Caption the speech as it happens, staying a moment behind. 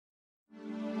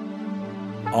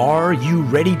Are you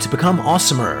ready to become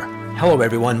awesomer? Hello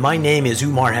everyone, my name is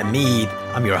Umar Hamid.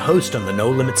 I'm your host on the No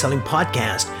Limit Selling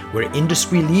podcast, where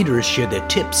industry leaders share their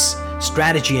tips,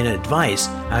 strategy, and advice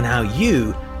on how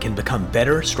you can become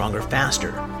better, stronger,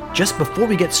 faster. Just before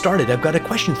we get started, I've got a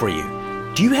question for you.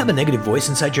 Do you have a negative voice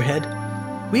inside your head?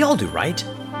 We all do, right?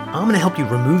 I'm going to help you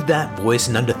remove that voice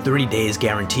in under 30 days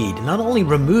guaranteed. Not only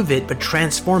remove it, but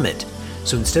transform it.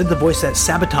 So instead of the voice that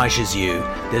sabotages you,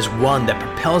 there's one that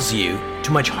propels you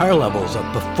to much higher levels of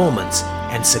performance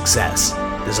and success.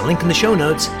 There's a link in the show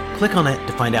notes. Click on it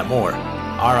to find out more.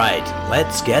 All right,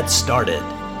 let's get started.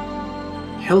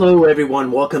 Hello,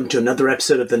 everyone. Welcome to another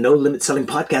episode of the No Limit Selling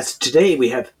Podcast. Today, we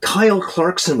have Kyle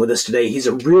Clarkson with us today. He's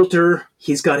a realtor.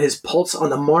 He's got his pulse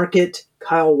on the market.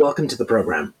 Kyle, welcome to the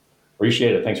program.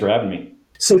 Appreciate it. Thanks for having me.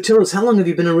 So tell us, how long have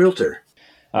you been a realtor?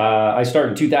 I started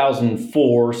in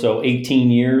 2004, so 18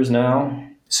 years now.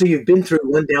 So you've been through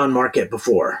one down market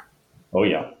before? Oh,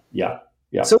 yeah.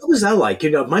 So what was that like?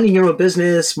 Minding your own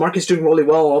business, market's doing really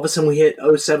well. All of a sudden we hit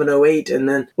 07, 08, and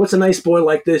then what's a nice boy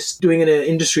like this doing in an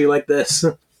industry like this?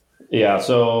 Yeah,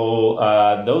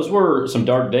 so those were some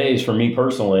dark days for me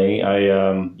personally.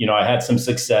 I had some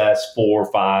success, 4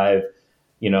 or 5,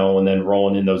 and then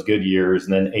rolling in those good years,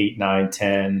 and then 8, 9,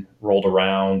 10 rolled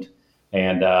around.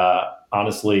 And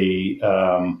honestly,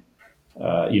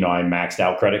 I maxed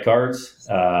out credit cards.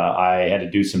 I had to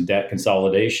do some debt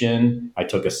consolidation. I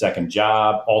took a second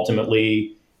job.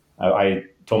 Ultimately, I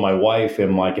told my wife,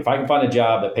 I'm like, if I can find a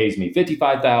job that pays me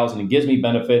 $55,000 and gives me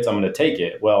benefits, I'm going to take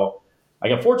it. Well, I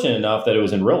got fortunate enough that it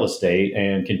was in real estate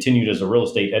and continued as a real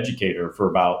estate educator for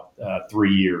about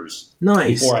 3 yees.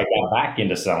 Nice. Before I got back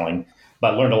into selling.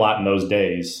 But I learned a lot in those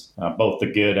days, both the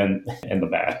good and the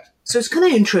bad. So it's kind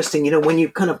of interesting, when you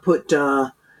kind of put,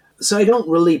 so I don't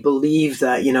really believe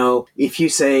that, if you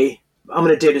say, I'm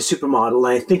going to date a supermodel, and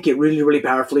I think it really, really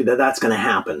powerfully that that's going to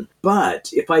happen. But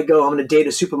if I go, I'm going to date a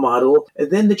supermodel,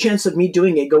 then the chance of me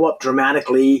doing it go up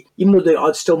dramatically, even though the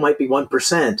odds still might be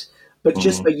 1%. But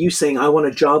just by you saying, I want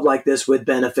a job like this with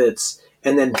benefits,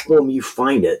 and then boom, you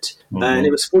find it. And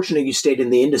it was fortunate you stayed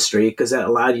in the industry because that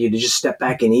allowed you to just step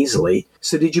back in easily.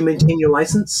 So did you maintain your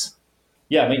license?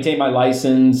 Yeah, maintained my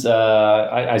license.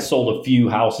 I sold a few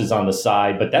houses on the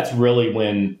side, but that's really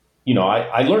when,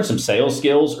 I learned some sales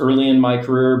skills early in my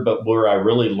career, but where I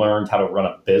really learned how to run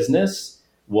a business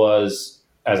was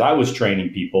as I was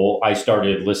training people, I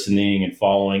started listening and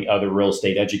following other real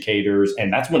estate educators.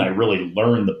 And that's when I really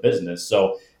learned the business.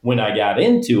 So when I got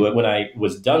into it, when I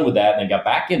was done with that and got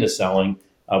back into selling,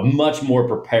 much more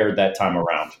prepared that time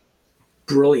around.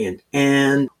 Brilliant.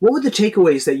 And what were the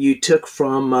takeaways that you took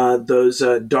from those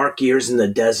dark years in the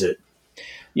desert?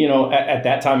 At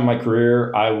that time in my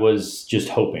career, I was just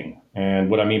hoping.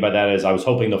 And what I mean by that is I was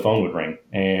hoping the phone would ring.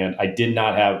 And I did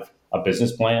not have a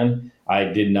business plan. I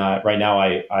did not. Right now,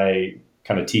 I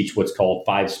kind of teach what's called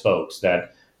 5 spokes,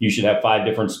 that you should have 5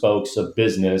 different spokes of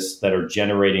business that are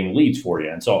generating leads for you.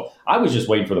 And so I was just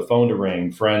waiting for the phone to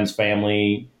ring, friends,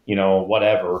 family,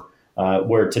 whatever,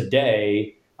 where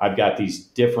today I've got these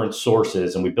different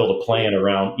sources and we build a plan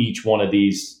around each one of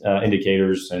these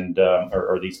indicators and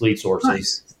or these lead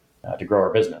sources to grow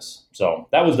our business. So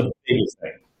that was the biggest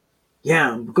thing.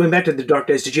 Yeah. Going back to the dark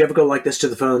days, did you ever go like this to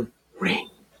the phone? Ring.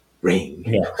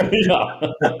 Yeah.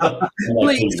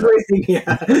 Please ring.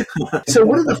 Yeah. So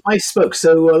what are the 5 spokes?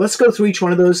 So let's go through each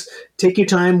one of those. Take your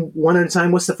time, one at a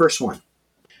time. What's the first one?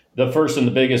 The first and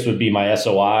the biggest would be my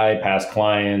SOI, past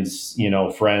clients,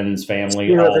 friends,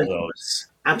 family, all those.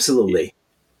 Absolutely.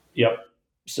 Yep.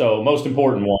 So most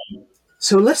important one.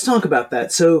 So let's talk about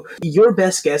that. So your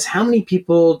best guess, how many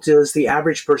people does the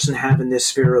average person have in this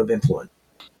sphere of influence?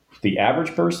 The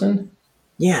average person?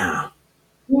 Yeah.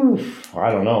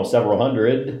 I don't know, several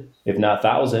hundred, if not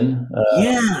 1,000.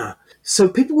 Yeah. So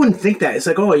people wouldn't think that. It's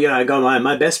like, oh, yeah, I got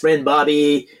my best friend,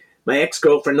 Bobby, my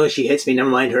ex-girlfriend, no, she hates me, never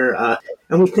mind her.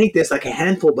 And we think there's like a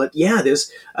handful, but yeah,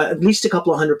 there's at least a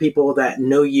couple of hundred people that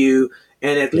know you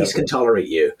and at least can tolerate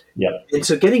you. Yep. And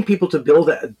so getting people to build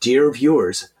that, dear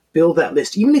viewers, build that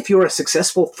list. Even if you're a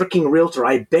successful freaking realtor,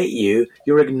 I bet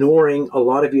you're ignoring a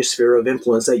lot of your sphere of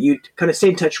influence, that you kind of stay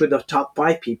in touch with the top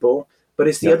 5 people. But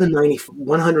it's the other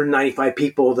 195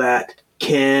 people that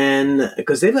can,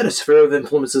 because they've got a sphere of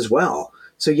influence as well.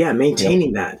 So yeah,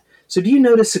 maintaining that. So do you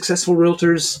notice successful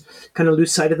realtors kind of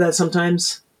lose sight of that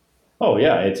sometimes? Oh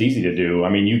yeah, it's easy to do. I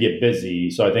mean, you get busy.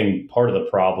 So I think part of the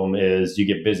problem is you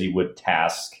get busy with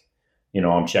tasks.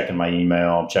 I'm checking my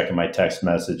email, I'm checking my text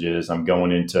messages, I'm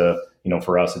going into,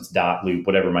 for us, it's Dotloop,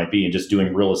 whatever it might be, and just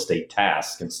doing real estate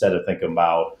tasks instead of thinking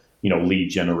about, lead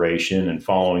generation and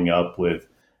following up with,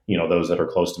 those that are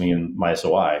close to me in my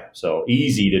SOI. So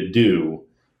easy to do,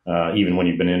 even when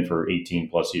you've been in for 18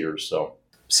 plus years. So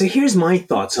here's my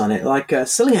thoughts on it. Like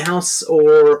selling a house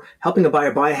or helping a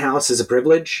buyer buy a house is a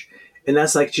privilege. And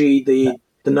that's like, gee,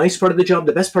 the nice part of the job,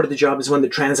 the best part of the job is when the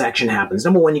transaction happens.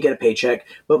 Number one, you get a paycheck.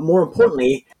 But more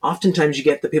importantly, oftentimes you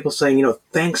get the people saying,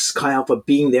 thanks, Kyle, for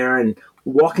being there and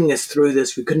walking us through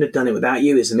this. We couldn't have done it without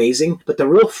you is amazing. But the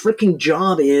real freaking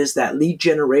job is that lead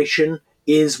generation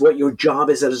is what your job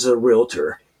is as a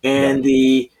realtor. And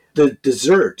the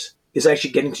dessert is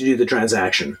actually getting to do the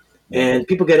transaction. And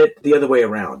people get it the other way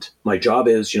around. My job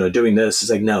is, doing this. It's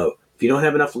like, no, if you don't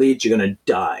have enough leads, you're going to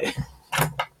die.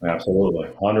 Absolutely.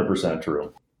 100%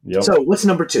 true. Yep. So what's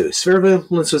number two? Sphere of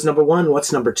influence was number one.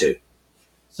 What's number two?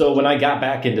 So when I got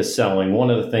back into selling, one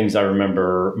of the things I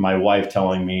remember my wife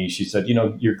telling me, she said,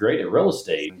 you're great at real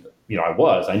estate.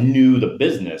 I knew the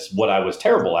business. What I was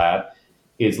terrible at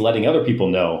is letting other people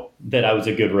know that I was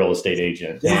a good real estate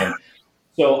agent. Yeah. And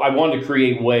so I wanted to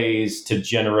create ways to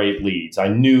generate leads. I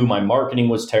knew my marketing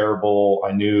was terrible.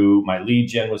 I knew my lead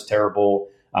gen was terrible.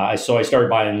 So I started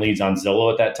buying leads on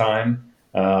Zillow at that time.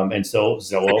 And so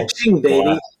Zillow. Ka-ching,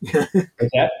 baby.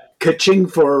 Ka-ching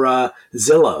for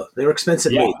Zillow. They were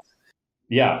expensive leads.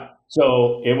 Yeah.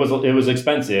 So it was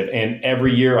expensive. And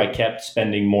every year I kept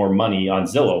spending more money on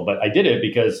Zillow. But I did it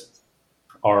because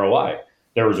ROI.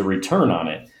 There was a return on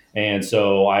it. And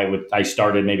so I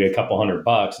started maybe a couple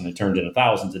 $100 and it turned into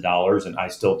thousands of dollars. And I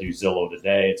still do Zillow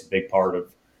today. It's a big part of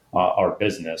our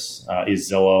business is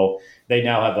Zillow. They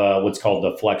now have what's called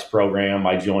the Flex program.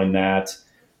 I joined that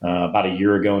about a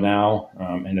year ago now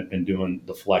and have been doing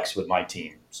the Flex with my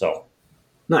team. So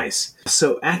nice.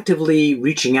 So actively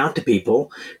reaching out to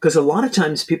people, because a lot of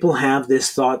times people have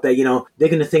this thought that, they're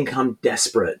going to think I'm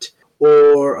desperate.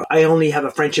 Or I only have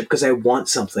a friendship because I want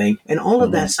something. And all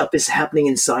of that stuff is happening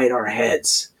inside our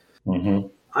heads. Mm-hmm.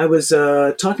 I was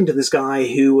talking to this guy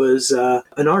who was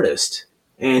an artist.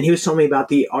 And he was telling me about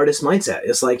the artist mindset.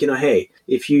 It's like, hey,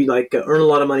 if you earn a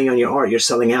lot of money on your art, you're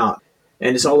selling out.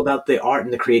 And it's all about the art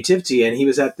and the creativity. And he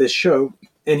was at this show.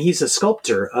 And he's a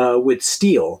sculptor with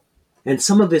steel. And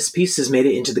some of his pieces made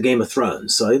it into the Game of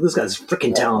Thrones. So this guy's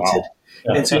freaking talented.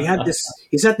 Wow. And so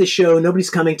he's at this show. Nobody's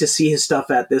coming to see his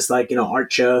stuff at this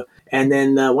art show. And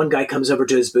then one guy comes over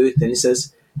to his booth and he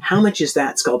says, "How much is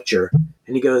that sculpture?"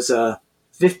 And he goes,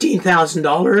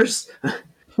 $15,000.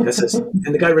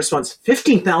 And the guy responds,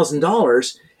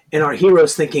 $15,000. And our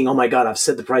hero's thinking, oh my God, I've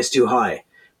set the price too high.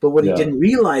 But what he didn't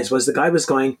realize was the guy was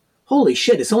going, holy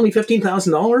shit, it's only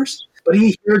 $15,000. But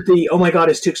he heard oh my God,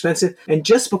 it's too expensive. And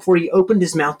just before he opened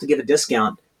his mouth to give a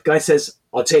discount, the guy says,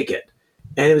 I'll take it.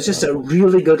 And it was just a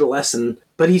really good lesson.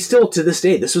 But he still, to this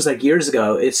day, this was years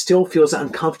ago, it still feels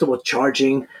uncomfortable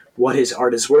charging what his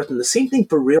art is worth. And the same thing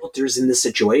for realtors in this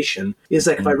situation is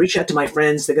if I reach out to my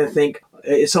friends, they're going to think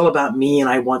it's all about me and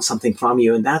I want something from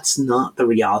you. And that's not the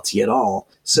reality at all.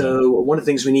 So one of the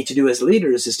things we need to do as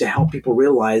leaders is to help people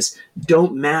realize,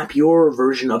 don't map your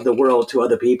version of the world to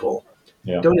other people.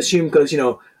 Yeah. Don't assume because,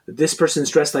 this person's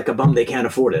dressed like a bum, they can't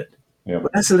afford it. Yeah.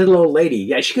 But that's a little old lady.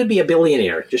 Yeah, she could be a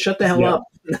billionaire. Just shut the hell up.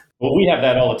 Well, we have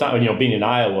that all the time. Being in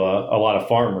Iowa, a lot of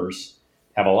farmers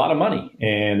have a lot of money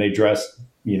and they dress,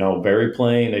 very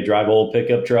plain. They drive old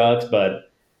pickup trucks,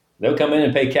 but they'll come in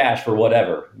and pay cash for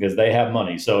whatever because they have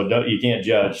money. So you can't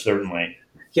judge, certainly.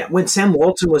 Yeah, when Sam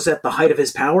Walton was at the height of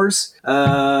his powers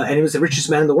and he was the richest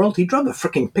man in the world, he drove a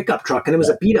freaking pickup truck, and it was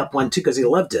a beat-up one, too, because he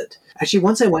loved it. Actually,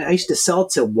 once I used to sell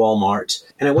to Walmart,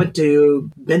 and I went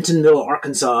to Bentonville,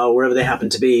 Arkansas, wherever they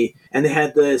happened to be, and they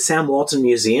had the Sam Walton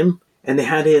Museum, and they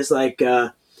had his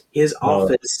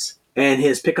office and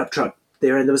his pickup truck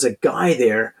there, and there was a guy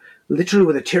there, literally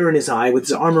with a tear in his eye, with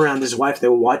his arm around his wife. They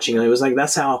were watching, and it was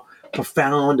that's how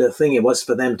profound a thing it was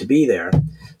for them to be there.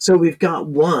 So we've got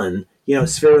one,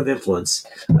 sphere of influence.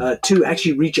 Two,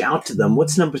 actually reach out to them.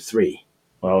 What's number three?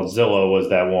 Well, Zillow was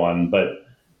that one, but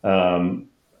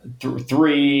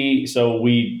three. So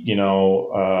we,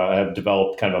 have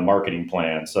developed kind of a marketing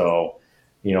plan. So,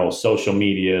 social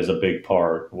media is a big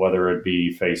part, whether it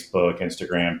be Facebook,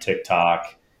 Instagram,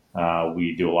 TikTok.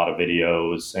 We do a lot of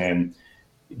videos, and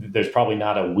there's probably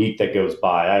not a week that goes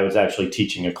by. I was actually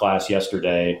teaching a class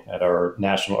yesterday at our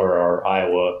our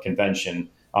Iowa convention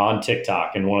on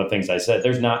TikTok. And one of the things I said,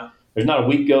 there's not a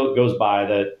week goes by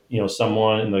that,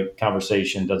 someone in the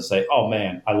conversation doesn't say, oh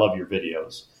man, I love your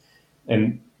videos.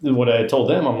 And what I told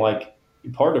them, I'm like,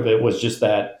 part of it was just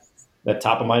that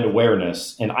top of mind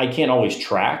awareness. And I can't always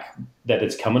track that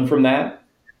it's coming from that,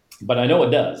 but I know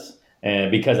it does.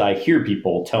 And because I hear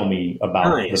people tell me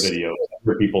about the videos, I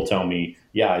hear people tell me,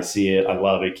 yeah, I see it. I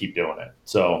love it. Keep doing it.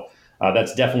 So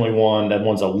that's definitely one. That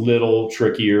one's a little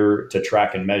trickier to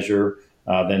track and measure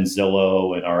than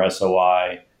Zillow and our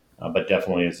SOI. but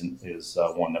definitely is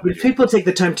one that we If do. people take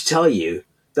the time to tell you,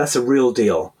 that's a real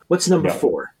deal. What's number Yeah.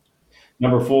 4?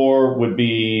 Number 4 would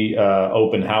be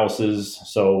open houses.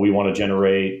 So we want to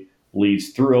generate leads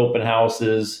through open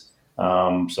houses.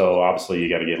 So obviously you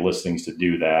got to get listings to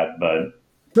do that, but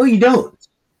No, you don't.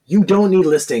 You don't need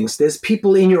listings. There's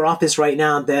people in your office right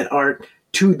now that are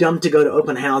too dumb to go to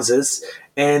open houses,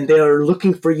 and they're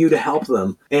looking for you to help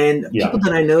them. And yeah, people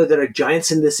that I know that are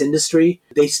giants in this industry,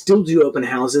 they still do open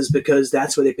houses because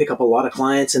that's where they pick up a lot of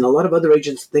clients, and a lot of other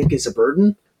agents think it's a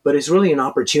burden, but it's really an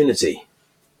opportunity.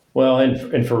 well,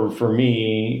 and for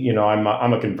me,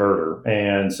 I'm a converter,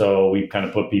 and so we kind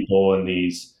of put people in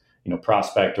these,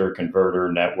 prospector, converter,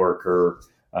 networker,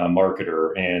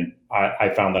 marketer, and I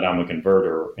found that I'm a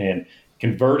converter, and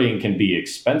converting can be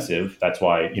expensive. That's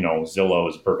why Zillow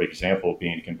is a perfect example of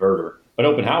being a converter. But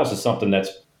open house is something that's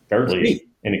fairly Sweet.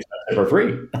 inexpensive or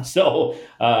free. So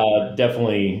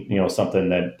definitely, something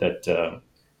that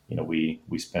we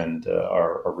spend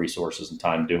our resources and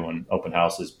time doing open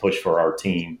houses, push for our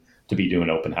team to be doing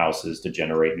open houses to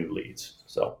generate new leads.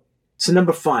 So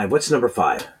number 5, what's number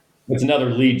 5? It's another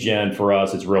lead gen for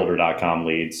us. It's realtor.com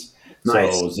leads.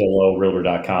 Nice. So Zillow,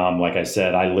 realtor.com, like I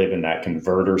said, I live in that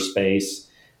converter space.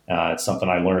 It's something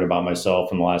I learned about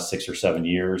myself in the last 6 or 7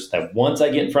 years, that once I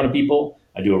get in front of people,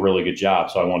 I do a really good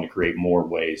job. So I want to create more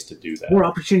ways to do that. More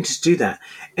opportunities to do that.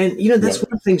 And, that's Yep.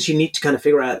 one of the things you need to kind of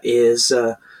figure out is,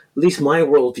 at least my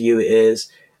worldview is,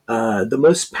 the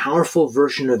most powerful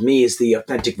version of me is the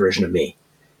authentic version of me.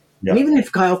 Yep. And even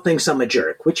if Kyle thinks I'm a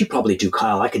jerk, which you probably do,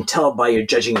 Kyle, I can tell by your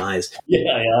judging eyes. Yeah,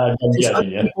 I'm There's other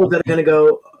judging you. people that are going to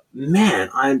go,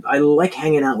 man, I like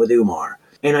hanging out with Umar.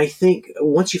 And I think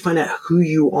once you find out who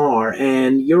you are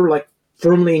and you're like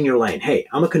firmly in your lane, hey,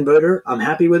 I'm a converter, I'm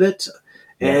happy with it,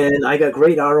 and I got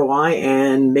great ROI,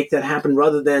 and make that happen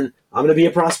rather than I'm going to be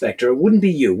a prospector. It wouldn't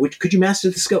be you. Could you master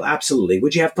the skill? Absolutely.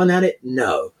 Would you have fun at it?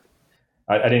 No.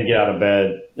 I didn't get out of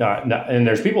bed. And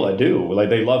there's people that do. Like,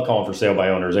 they love calling for sale by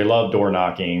owners. They love door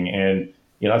knocking. And,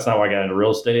 that's not why I got into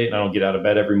real estate. And I don't get out of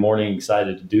bed every morning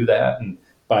excited to do that.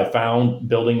 But I found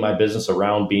building my business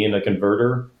around being a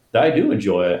converter that I do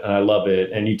enjoy it and I love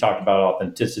it. And you talked about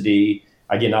authenticity.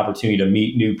 I get an opportunity to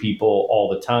meet new people all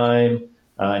the time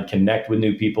and connect with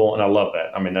new people. And I love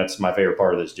that. I mean, that's my favorite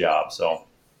part of this job. So.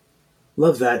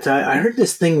 Love that. I heard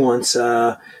this thing once.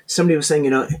 Somebody was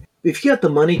saying, if you got the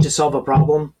money to solve a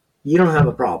problem, you don't have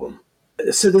a problem.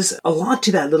 So there's a lot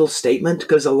to that little statement,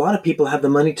 because a lot of people have the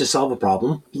money to solve a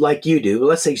problem like you do.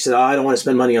 Let's say you said, I don't want to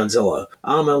spend money on Zillow.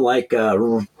 I'm going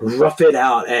to rough it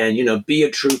out and, be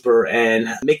a trooper and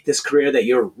make this career that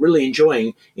you're really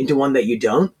enjoying into one that you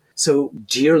don't. So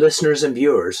dear listeners and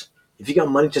viewers, if you got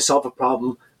money to solve a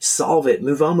problem, solve it,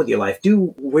 move on with your life.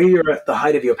 Do where you're at the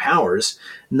height of your powers,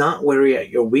 not where you're at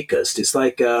your weakest. It's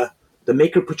like the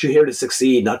maker put you here to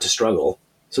succeed, not to struggle.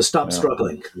 So stop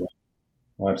struggling.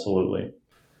 Absolutely.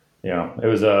 Yeah. It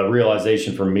was a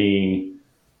realization for me,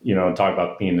 talk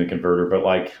about being the converter, but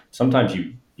like sometimes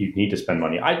you need to spend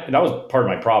money. That was part of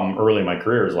my problem early in my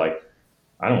career, is like,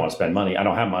 I don't want to spend money. I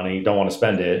don't have money, don't want to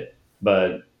spend it.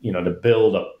 But, to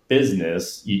build a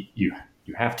business, you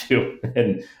have to.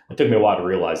 And it took me a while to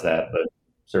realize that, but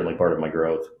certainly part of my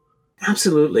growth.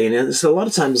 Absolutely. And so a lot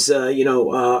of times, I'm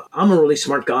a really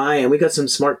smart guy, and we got some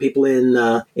smart people in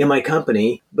my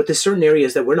company, but there's certain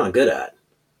areas that we're not good at.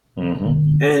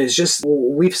 Mm-hmm. And it's just,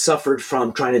 we've suffered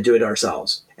from trying to do it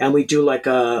ourselves. And we do like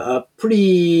a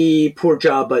pretty poor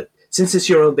job, but since it's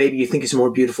your own baby, you think it's more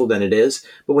beautiful than it is.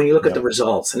 But when you look at the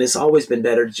results, and it's always been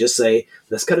better to just say,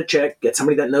 let's cut a check, get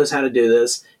somebody that knows how to do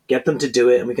this, get them to do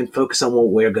it, and we can focus on what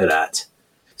we're good at.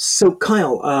 So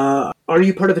Kyle, are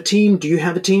you part of a team? Do you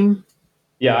have a team?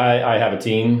 Yeah, I have a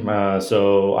team.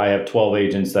 So I have 12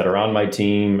 agents that are on my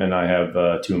team, and I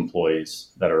have 2 employees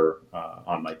that are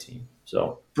on my team.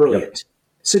 So brilliant. Yep.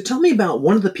 So tell me about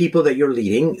one of the people that you're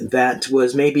leading that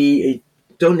was maybe,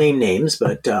 don't name names,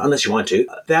 but unless you want to,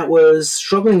 that was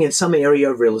struggling in some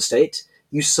area of real estate.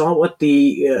 You saw what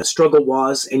the struggle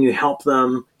was, and you helped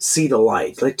them see the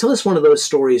light. Like, tell us one of those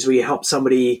stories where you helped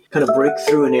somebody kind of break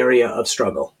through an area of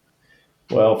struggle.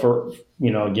 Well, for,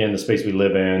 again, the space we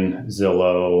live in,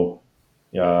 Zillow,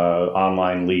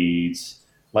 online leads,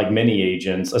 like many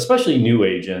agents, especially new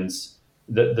agents,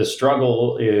 the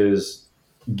struggle is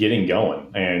getting going.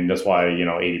 And that's why,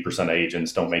 80% of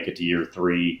agents don't make it to year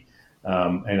 3.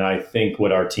 And I think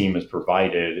what our team has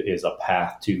provided is a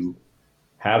path to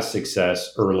have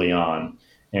success early on.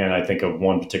 And I think of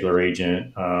one particular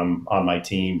agent on my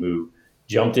team who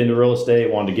jumped into real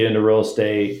estate, wanted to get into real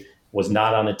estate, was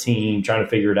not on a team, trying to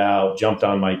figure it out, jumped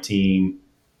on my team.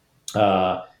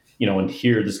 And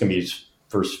here, this is going to be his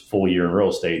first full year in real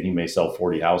estate, he may sell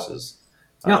 40 houses.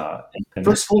 Yeah.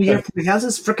 First full year, 40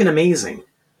 houses, freaking amazing.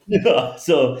 Yeah,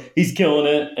 so he's killing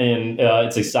it, and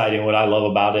it's exciting. What I love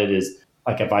about it is,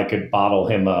 like, if I could bottle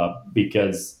him up,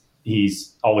 because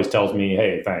he's always tells me,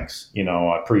 "Hey, thanks,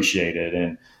 I appreciate it."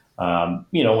 And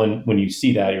when you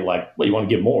see that, you're like, "Well, you want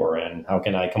to give more, and how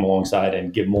can I come alongside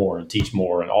and give more and teach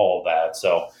more and all of that?"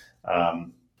 So,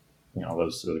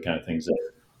 those are the kind of things that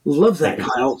love that,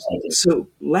 Kyle. So,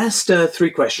 last 3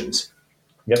 questions.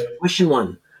 Yep. Question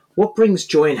 1: what brings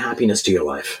joy and happiness to your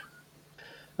life?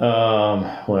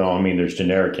 Well, I mean, there's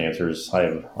generic answers.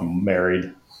 I'm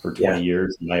married for 20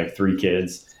 years, and I have 3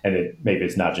 kids, and maybe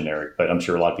it's not generic, but I'm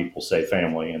sure a lot of people say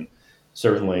family, and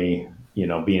certainly,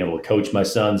 being able to coach my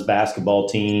son's basketball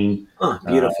team.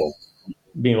 Beautiful.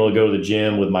 Being able to go to the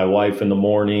gym with my wife in the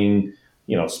morning,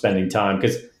 spending time,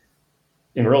 because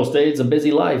in real estate, it's a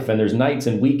busy life, and there's nights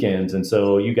and weekends. And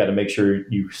so you got to make sure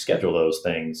you schedule those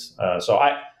things. So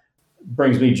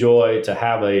brings me joy to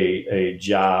have a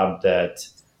job that,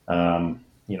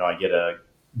 I get to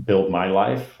build my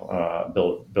life,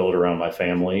 build it around my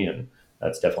family. And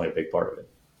that's definitely a big part of it.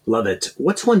 Love it.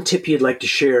 What's one tip you'd like to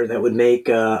share that would make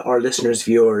our listeners,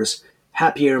 viewers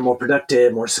happier, more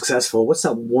productive, more successful? What's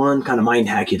that one kind of mind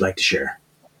hack you'd like to share?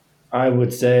 I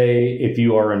would say, if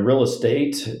you are in real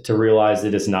estate, to realize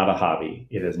it is not a hobby.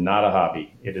 It is not a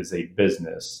hobby. It is a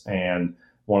business. And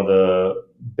one of the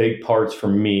big parts for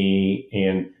me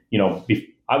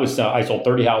I sold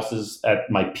 30 houses at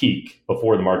my peak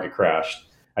before the market crashed.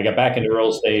 I got back into real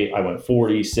estate. I went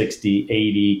 40, 60,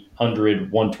 80,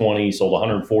 100, 120, sold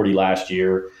 140 last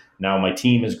year. Now my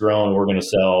team has grown. We're going to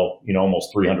sell,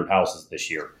 almost 300 houses this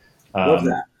year. Love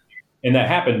that. And that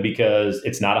happened because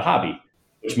it's not a hobby,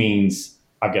 which means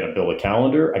I've got to build a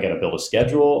calendar. I got to build a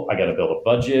schedule. I got to build a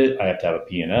budget. I have to have a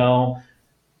P&L,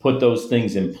 put those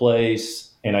things in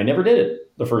place. And I never did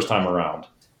it the first time around.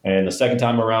 And the second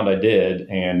time around I did.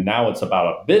 And now it's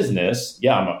about a business.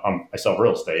 Yeah, I sell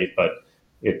real estate, but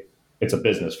it's a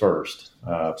business first.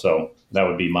 So that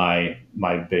would be my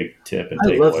big tip and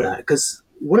takeaway. I love that, because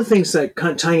one of the things that,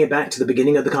 kind of tying it back to the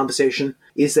beginning of the conversation,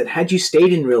 is that had you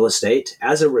stayed in real estate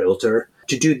as a realtor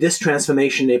to do this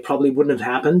transformation, it probably wouldn't have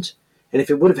happened. And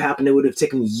if it would have happened, it would have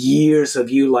taken years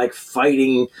of you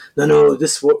fighting, no,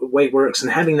 this way works.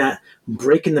 And having that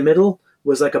break in the middle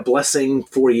was like a blessing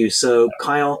for you. So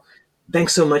Kyle,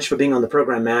 thanks so much for being on the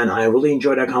program, man. I really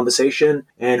enjoyed our conversation,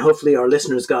 and hopefully our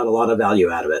listeners got a lot of value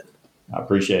out of it. I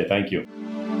appreciate it. Thank you.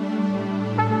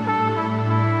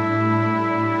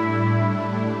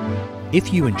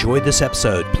 If you enjoyed this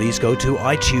episode, please go to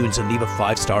iTunes and leave a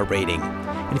 5-star rating.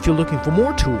 And if you're looking for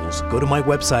more tools, go to my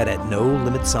website at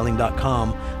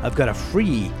nolimitselling.com. I've got a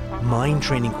free mind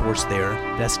training course there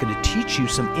that's going to teach you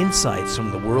some insights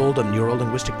from the world of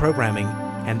neuro-linguistic programming,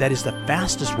 and that is the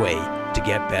fastest way to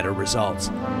get better results.